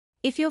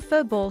If your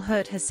fur ball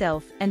hurt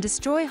herself and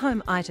destroy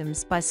home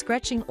items by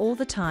scratching all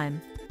the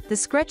time, the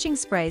scratching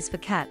sprays for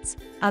cats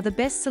are the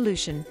best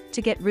solution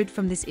to get rid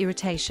from this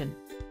irritation.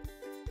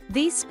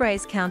 These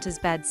sprays counters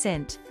bad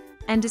scent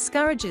and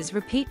discourages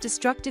repeat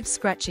destructive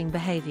scratching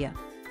behavior.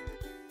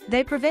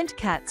 They prevent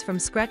cats from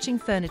scratching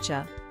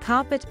furniture,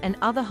 carpet and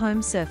other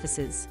home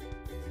surfaces.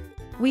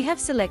 We have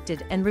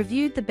selected and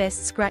reviewed the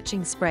best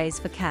scratching sprays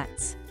for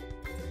cats.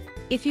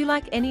 If you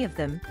like any of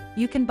them,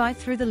 you can buy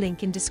through the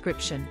link in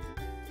description.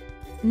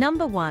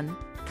 Number 1.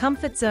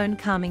 Comfort Zone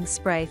Calming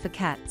Spray for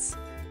Cats.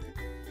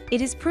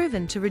 It is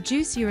proven to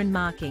reduce urine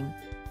marking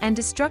and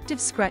destructive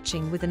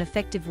scratching with an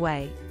effective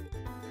way.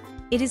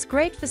 It is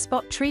great for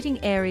spot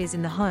treating areas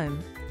in the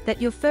home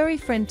that your furry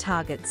friend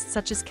targets,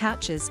 such as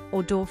couches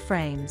or door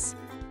frames.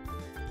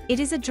 It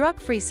is a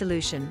drug-free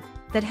solution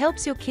that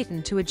helps your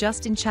kitten to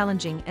adjust in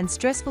challenging and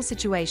stressful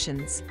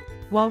situations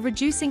while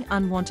reducing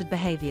unwanted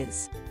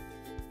behaviors.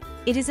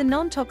 It is a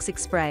non-toxic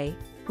spray,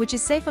 which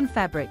is safe on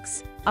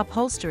fabrics,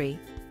 upholstery,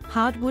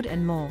 hardwood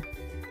and more.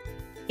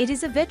 It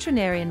is a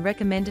veterinarian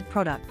recommended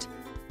product,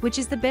 which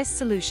is the best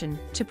solution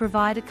to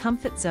provide a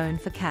comfort zone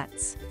for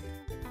cats.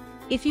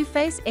 If you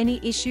face any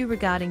issue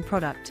regarding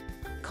product,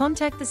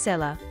 contact the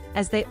seller,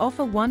 as they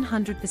offer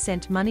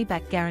 100%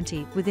 money-back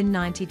guarantee within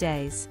 90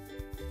 days.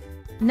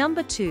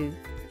 Number 2.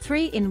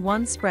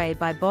 3-in-1 Spray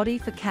by Body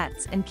for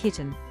Cats and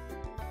Kitten.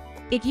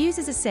 It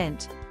uses a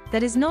scent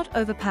that is not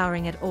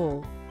overpowering at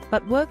all,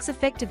 but works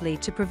effectively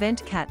to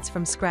prevent cats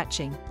from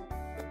scratching.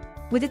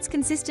 With its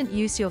consistent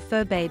use, your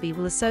fur baby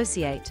will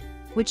associate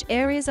which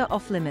areas are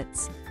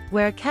off-limits,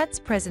 where a cat's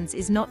presence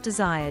is not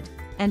desired,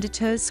 and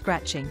deters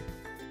scratching.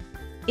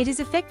 It is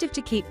effective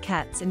to keep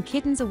cats and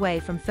kittens away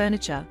from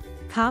furniture,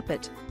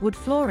 carpet, wood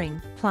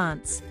flooring,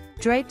 plants,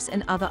 drapes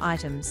and other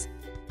items.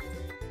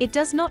 It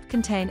does not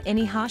contain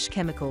any harsh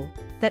chemical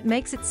that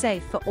makes it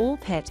safe for all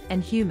pet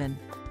and human.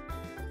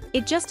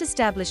 It just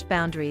established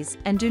boundaries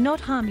and do not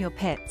harm your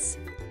pets,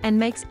 and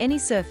makes any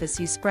surface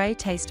you spray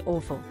taste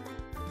awful.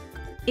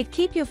 It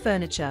keep your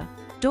furniture,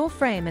 door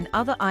frame and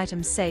other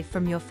items safe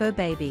from your fur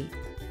baby,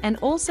 and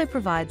also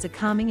provides a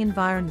calming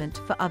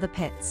environment for other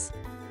pets.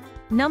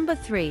 Number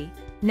 3.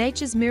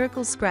 Nature's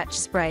Miracle Scratch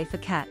Spray for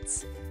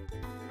Cats.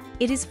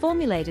 It is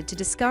formulated to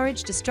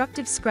discourage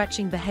destructive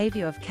scratching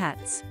behavior of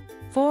cats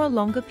for a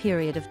longer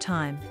period of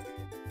time.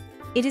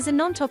 It is a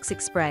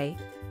non-toxic spray,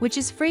 which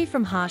is free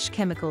from harsh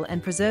chemical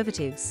and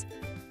preservatives,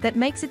 that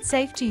makes it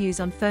safe to use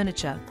on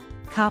furniture,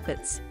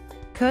 carpets,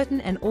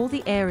 curtain and all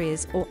the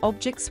areas or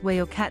objects where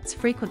your cat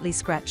frequently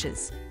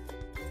scratches.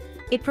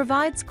 It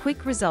provides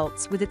quick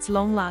results with its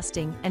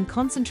long-lasting and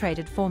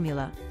concentrated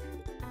formula.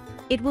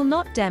 It will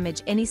not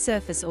damage any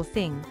surface or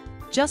thing,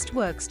 just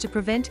works to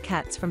prevent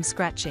cats from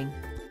scratching.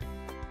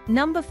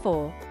 Number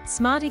 4.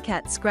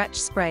 SmartyCat Scratch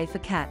Spray for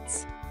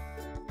Cats.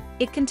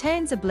 It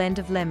contains a blend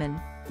of lemon,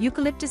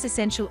 eucalyptus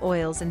essential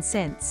oils and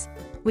scents,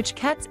 which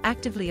cats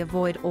actively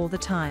avoid all the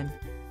time.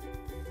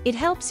 It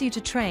helps you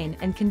to train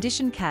and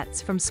condition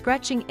cats from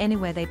scratching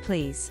anywhere they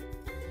please.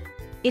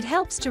 It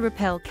helps to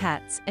repel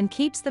cats and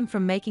keeps them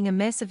from making a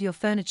mess of your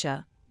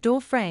furniture,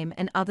 door frame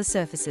and other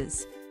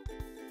surfaces.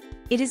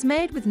 It is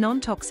made with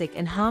non-toxic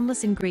and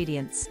harmless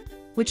ingredients,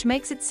 which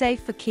makes it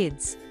safe for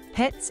kids,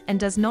 pets and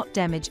does not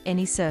damage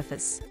any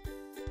surface.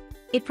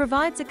 It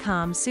provides a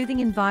calm, soothing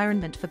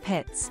environment for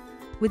pets,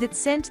 with its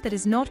scent that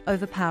is not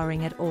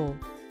overpowering at all.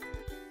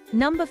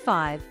 Number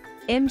 5.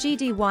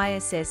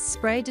 MGDYSS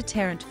Spray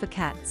Deterrent for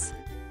Cats.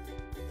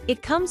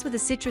 It comes with a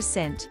citrus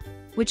scent,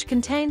 which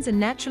contains a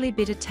naturally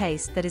bitter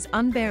taste that is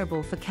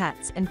unbearable for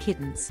cats and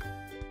kittens.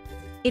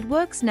 It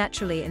works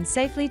naturally and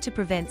safely to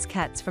prevent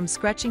cats from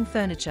scratching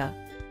furniture,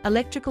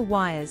 electrical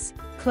wires,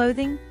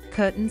 clothing,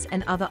 curtains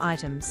and other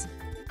items.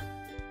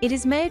 It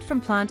is made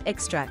from plant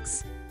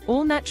extracts,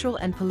 all natural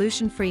and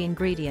pollution-free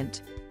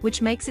ingredient,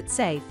 which makes it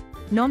safe,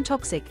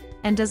 non-toxic,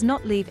 and does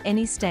not leave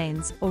any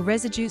stains or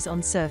residues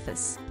on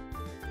surface.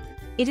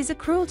 It is a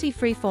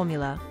cruelty-free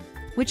formula,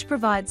 which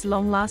provides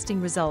long-lasting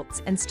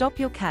results and stop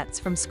your cats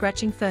from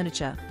scratching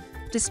furniture,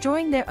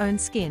 destroying their own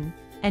skin,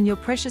 and your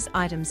precious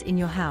items in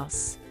your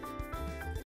house.